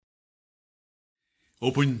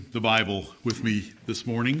Open the Bible with me this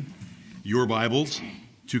morning, your Bibles,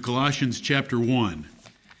 to Colossians chapter 1.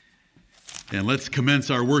 And let's commence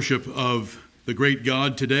our worship of the great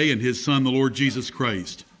God today and his Son, the Lord Jesus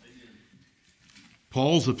Christ.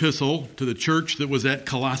 Paul's epistle to the church that was at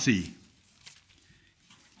Colossae,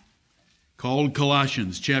 called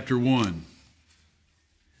Colossians chapter 1.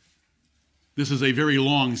 This is a very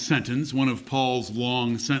long sentence, one of Paul's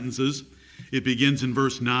long sentences. It begins in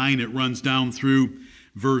verse 9, it runs down through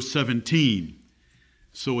verse 17.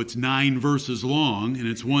 So it's 9 verses long, and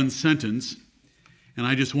it's one sentence, and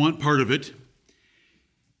I just want part of it.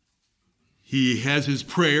 He has his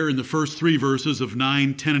prayer in the first 3 verses of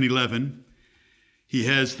 9, 10, and 11. He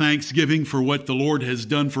has thanksgiving for what the Lord has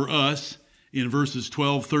done for us in verses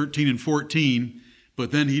 12, 13, and 14,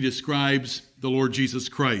 but then he describes the Lord Jesus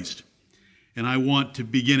Christ. And I want to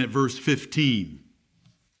begin at verse 15.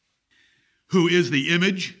 Who is the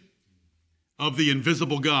image of the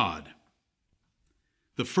invisible God,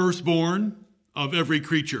 the firstborn of every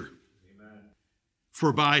creature. Amen.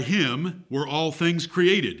 For by him were all things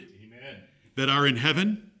created, Amen, that are in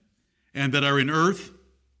heaven and that are in earth,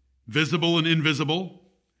 visible and invisible,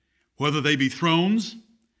 whether they be thrones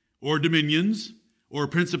or dominions or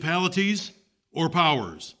principalities or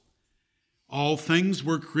powers. All things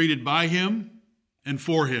were created by him and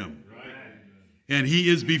for him. Right. And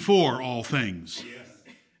he is before all things. Yes.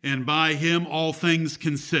 And by him all things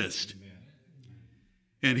consist. Amen.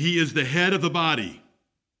 And he is the head of the body,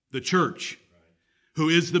 the church, who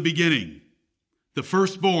is the beginning, the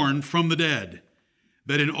firstborn from the dead,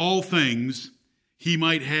 that in all things he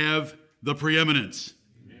might have the preeminence.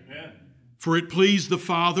 Amen. For it pleased the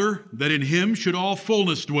Father that in him should all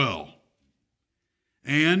fullness dwell.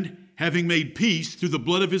 And having made peace through the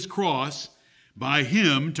blood of his cross, by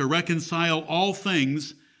him to reconcile all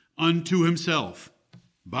things unto himself.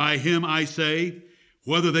 By him, I say,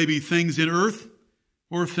 whether they be things in earth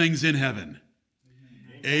or things in heaven.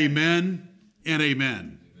 Amen, amen and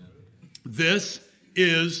amen. Amen. This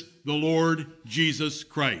is the Lord Jesus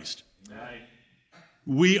Christ. Amen.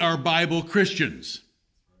 We are Bible Christians.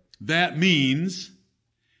 That means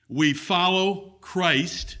we follow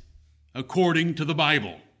Christ according to the Bible.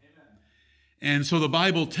 Amen. And so the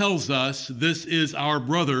Bible tells us this is our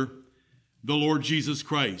brother, the Lord Jesus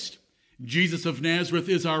Christ. Jesus of Nazareth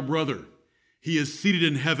is our brother. He is seated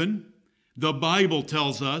in heaven. The Bible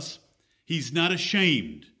tells us he's not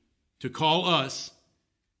ashamed to call us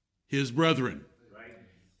his brethren. Right.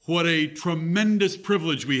 What a tremendous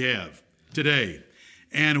privilege we have today.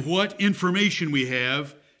 And what information we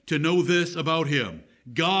have to know this about him.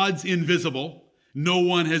 God's invisible. No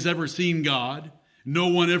one has ever seen God. No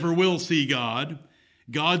one ever will see God.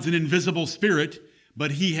 God's an invisible spirit,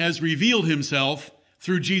 but he has revealed himself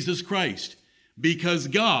through Jesus Christ, because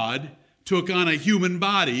God took on a human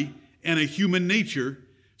body and a human nature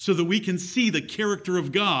so that we can see the character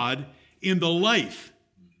of God in the life,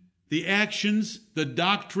 the actions, the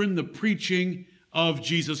doctrine, the preaching of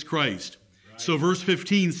Jesus Christ. Right. So verse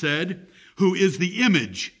 15 said, who is the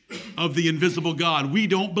image of the invisible God. We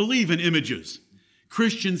don't believe in images.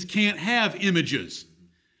 Christians can't have images.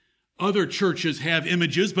 Other churches have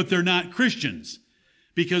images, but they're not Christians,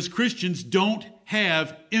 because Christians don't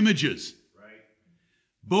have images. Right.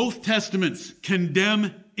 Both testaments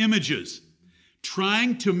condemn images.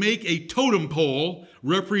 Trying to make a totem pole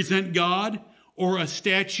represent God or a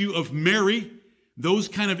statue of Mary, those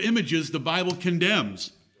kind of images the Bible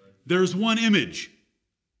condemns. Right. There's one image,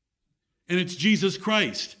 and it's Jesus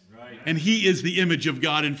Christ. Right. And he is the image of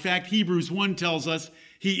God. In fact, Hebrews 1 tells us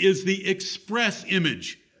he is the express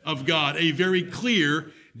image of God, a very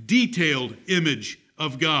clear, detailed image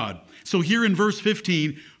of God. So here in verse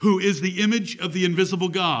 15, who is the image of the invisible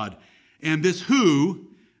God? And this who,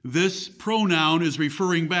 this pronoun is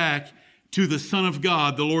referring back to the Son of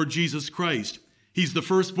God, the Lord Jesus Christ. He's the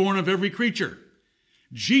firstborn of every creature.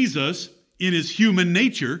 Jesus, in his human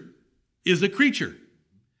nature, is a creature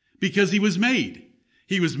because he was made.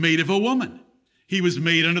 He was made of a woman. He was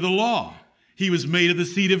made under the law. He was made of the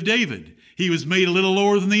seed of David. He was made a little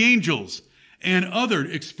lower than the angels. And other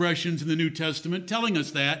expressions in the New Testament telling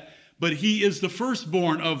us that, but he is the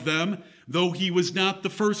firstborn of them, though he was not the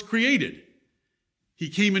first created. He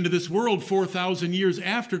came into this world 4,000 years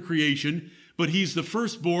after creation, but he's the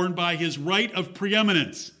firstborn by his right of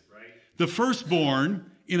preeminence. Right. The firstborn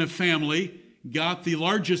in a family got the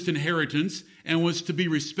largest inheritance and was to be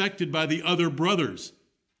respected by the other brothers.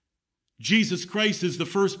 Jesus Christ is the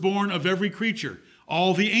firstborn of every creature.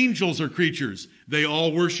 All the angels are creatures. They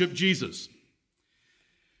all worship Jesus.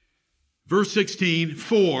 Verse 16,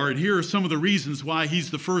 for, and here are some of the reasons why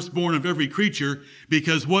he's the firstborn of every creature,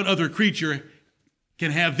 because what other creature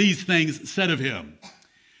can have these things said of him.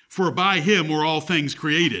 For by him were all things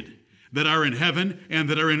created, that are in heaven and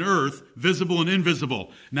that are in earth, visible and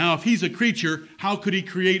invisible. Now, if he's a creature, how could he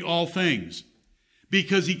create all things?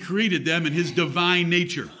 Because he created them in his divine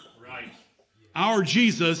nature. Right. Our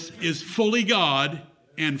Jesus is fully God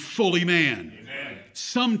and fully man. Amen.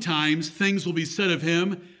 Sometimes things will be said of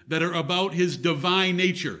him that are about his divine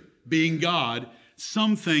nature, being God,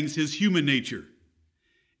 some things his human nature.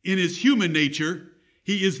 In his human nature,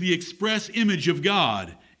 he is the express image of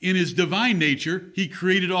God. In his divine nature, he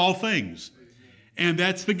created all things. And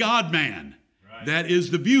that's the God-man. Right. That is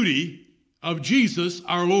the beauty of Jesus,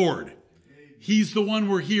 our Lord. He's the one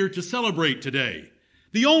we're here to celebrate today.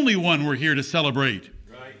 The only one we're here to celebrate.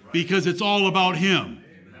 Right. Because it's all about him.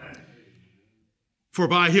 Amen. For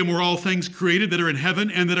by him were all things created that are in heaven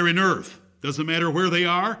and that are in earth. Doesn't matter where they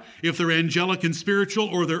are, if they're angelic and spiritual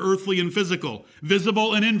or they're earthly and physical,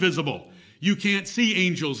 visible and invisible. You can't see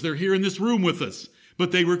angels. They're here in this room with us,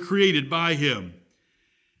 but they were created by him.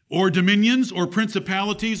 Or dominions or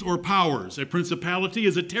principalities or powers. A principality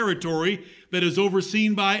is a territory that is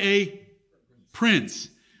overseen by a prince.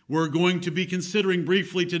 We're going to be considering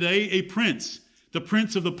briefly today a prince, the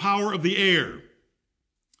prince of the power of the air.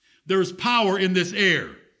 There's power in this air,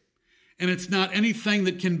 and it's not anything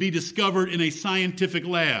that can be discovered in a scientific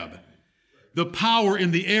lab. The power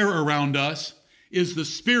in the air around us is the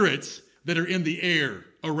spirits that are in the air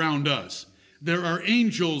around us. There are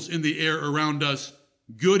angels in the air around us,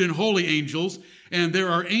 good and holy angels, and there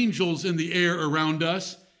are angels in the air around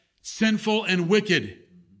us, sinful and wicked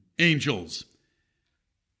angels.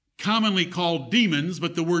 Commonly called demons,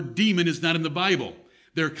 but the word demon is not in the Bible.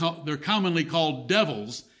 They're commonly called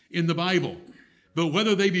devils in the Bible. But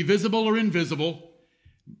whether they be visible or invisible,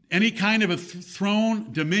 any kind of a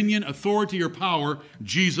throne, dominion, authority, or power,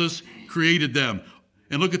 Jesus created them.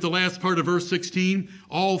 And look at the last part of verse 16.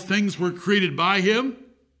 All things were created by him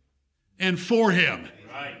and for him.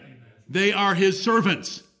 Right. They are his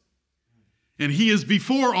servants. And he is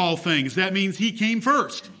before all things. That means he came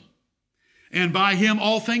first. And by him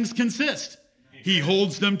all things consist. He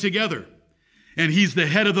holds them together. And he's the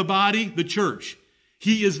head of the body, the church.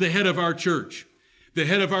 He is the head of our church. The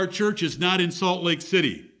head of our church is not in Salt Lake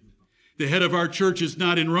City. The head of our church is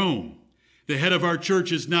not in Rome. The head of our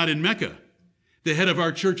church is not in Mecca. The head of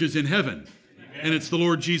our church is in heaven, and it's the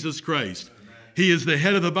Lord Jesus Christ. He is the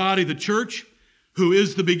head of the body, the church, who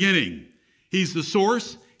is the beginning. He's the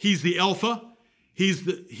source. He's the Alpha. He's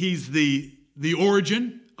the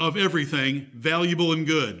origin of everything valuable and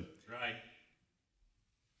good. Right.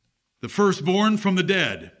 The firstborn from the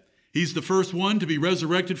dead. He's the first one to be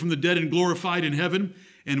resurrected from the dead and glorified in heaven,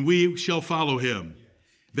 and we shall follow him.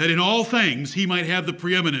 That in all things he might have the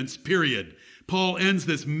preeminence, period. Paul ends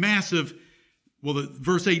this massive,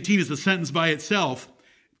 verse 18 is the sentence by itself,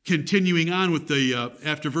 continuing on with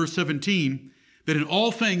after verse 17, that in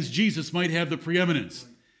all things Jesus might have the preeminence.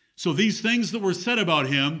 So these things that were said about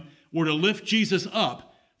him were to lift Jesus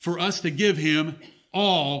up for us to give him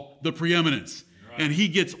all the preeminence. Right. And he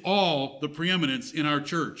gets all the preeminence in our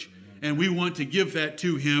church. And we want to give that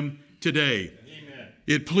to him today. Amen.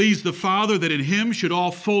 It pleased the Father that in him should all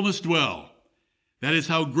fullness dwell. That is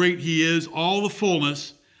how great he is. All the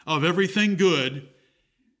fullness of everything good,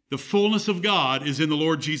 the fullness of God is in the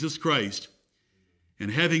Lord Jesus Christ. And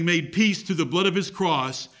having made peace through the blood of his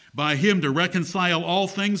cross, by him to reconcile all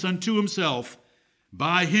things unto himself,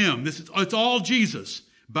 by him, it's all Jesus.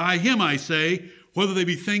 By him, I say, whether they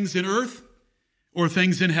be things in earth or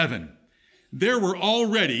things in heaven. There were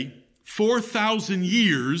already 4,000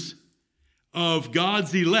 years of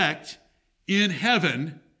God's elect in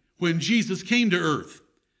heaven when Jesus came to earth.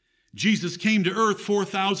 Jesus came to earth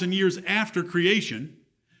 4,000 years after creation,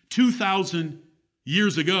 2,000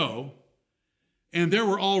 years ago, and there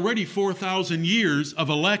were already 4,000 years of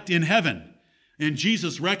elect in heaven. And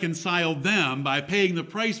Jesus reconciled them by paying the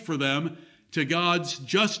price for them to God's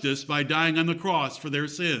justice by dying on the cross for their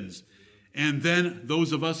sins. And then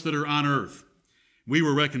those of us that are on earth, we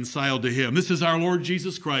were reconciled to him. This is our Lord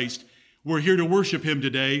Jesus Christ. We're here to worship him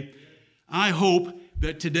today. I hope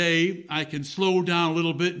that today I can slow down a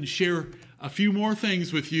little bit and share a few more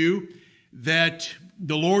things with you that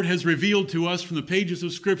the Lord has revealed to us from the pages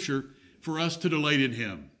of Scripture for us to delight in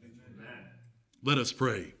him. Amen. Let us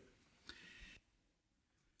pray.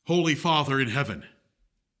 Holy Father in heaven,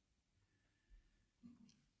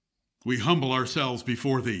 we humble ourselves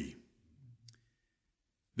before thee.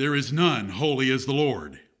 There is none holy as the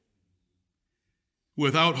Lord.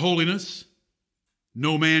 Without holiness,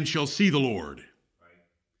 no man shall see the Lord. Right.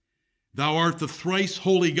 Thou art the thrice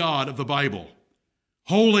holy God of the Bible.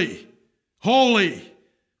 Holy, holy,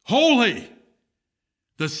 holy.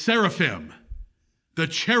 the seraphim, the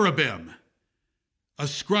cherubim,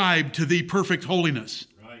 ascribe to thee perfect holiness.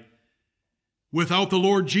 Right. Without the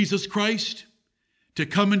Lord Jesus Christ to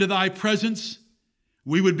come into thy presence,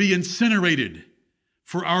 we would be incinerated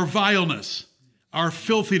for our vileness, our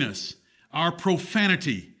filthiness, our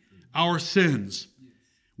profanity, our sins.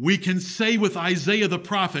 We can say with Isaiah the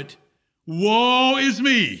prophet, woe is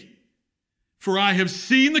me, for I have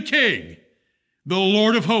seen the King, the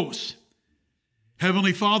Lord of hosts.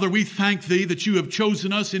 Heavenly Father, we thank thee that you have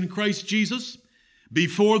chosen us in Christ Jesus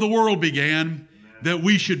before the world began, that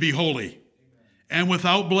we should be holy and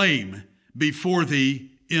without blame before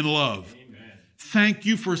thee in love. Amen. Thank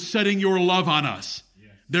you for setting your love on us.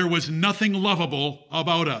 Yes. There was nothing lovable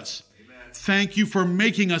about us. Amen. Thank you for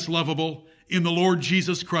making us lovable in the Lord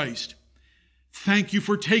Jesus Christ. Thank you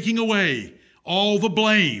for taking away all the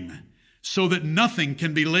blame so that nothing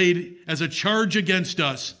can be laid as a charge against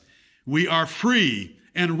us. We are free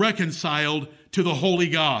and reconciled to the holy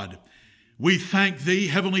God. We thank thee,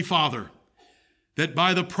 Heavenly Father, that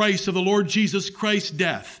by the price of the Lord Jesus Christ's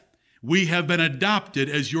death, we have been adopted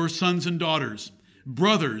as your sons and daughters,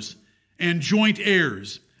 brothers, and joint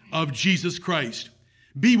heirs of Jesus Christ.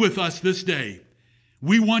 Be with us this day.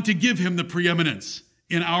 We want to give him the preeminence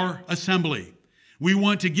in our assembly. We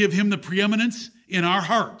want to give him the preeminence in our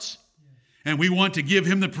hearts. And we want to give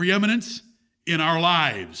him the preeminence in our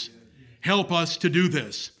lives. Help us to do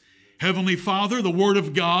this. Heavenly Father, the Word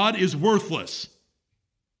of God is worthless,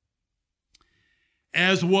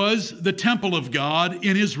 as was the temple of God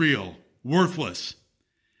in Israel, worthless,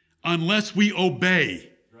 unless we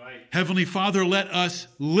obey. Right. Heavenly Father, let us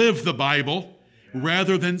live the Bible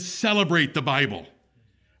rather than celebrate the Bible.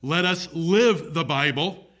 Let us live the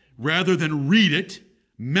Bible rather than read it,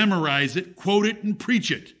 memorize it, quote it, and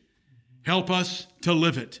preach it. Help us to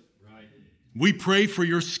live it. Right. We pray for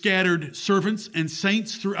your scattered servants and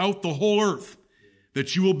saints throughout the whole earth,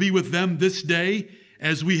 that you will be with them this day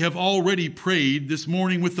as we have already prayed this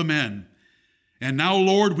morning with the men. And now,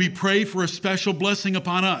 Lord, we pray for a special blessing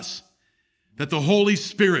upon us, that the Holy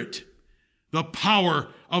Spirit, the power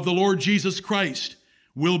of the Lord Jesus Christ,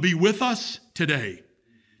 will be with us today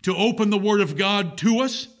to open the Word of God to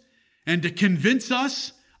us and to convince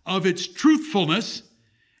us of its truthfulness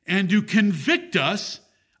and to convict us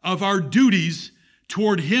of our duties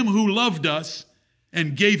toward him who loved us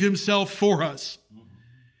and gave himself for us.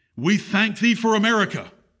 We thank thee for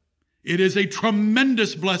America. It is a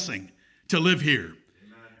tremendous blessing to live here.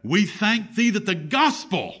 We thank thee that the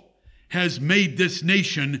gospel has made this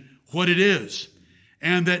nation what it is,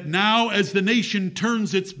 and that now as the nation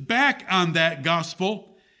turns its back on that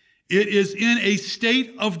gospel, it is in a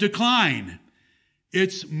state of decline.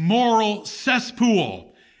 Its moral cesspool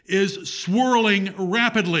is swirling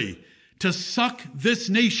rapidly to suck this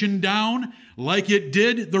nation down like it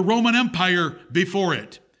did the Roman Empire before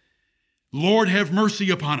it. Lord, have mercy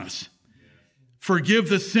upon us. Forgive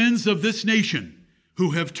the sins of this nation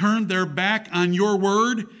who have turned their back on your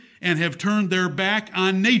word and have turned their back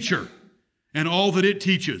on nature and all that it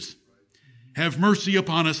teaches. Have mercy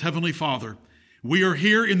upon us, Heavenly Father. We are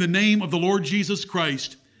here in the name of the Lord Jesus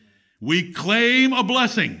Christ. We claim a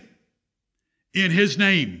blessing in his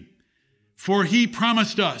name, for he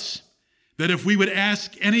promised us that if we would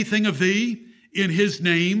ask anything of thee in his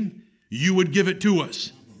name, you would give it to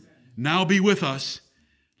us. Now be with us.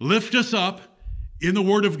 Lift us up in the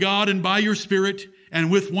word of God and by your Spirit and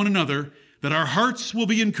with one another, that our hearts will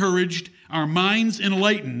be encouraged, our minds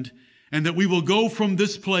enlightened, and that we will go from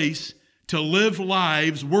this place to live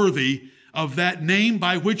lives worthy of that name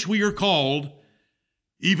by which we are called,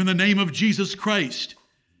 even the name of Jesus Christ.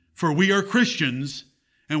 For we are Christians,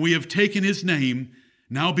 and we have taken his name.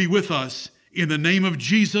 Now be with us. In the name of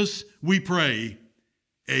Jesus, we pray.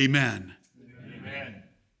 Amen.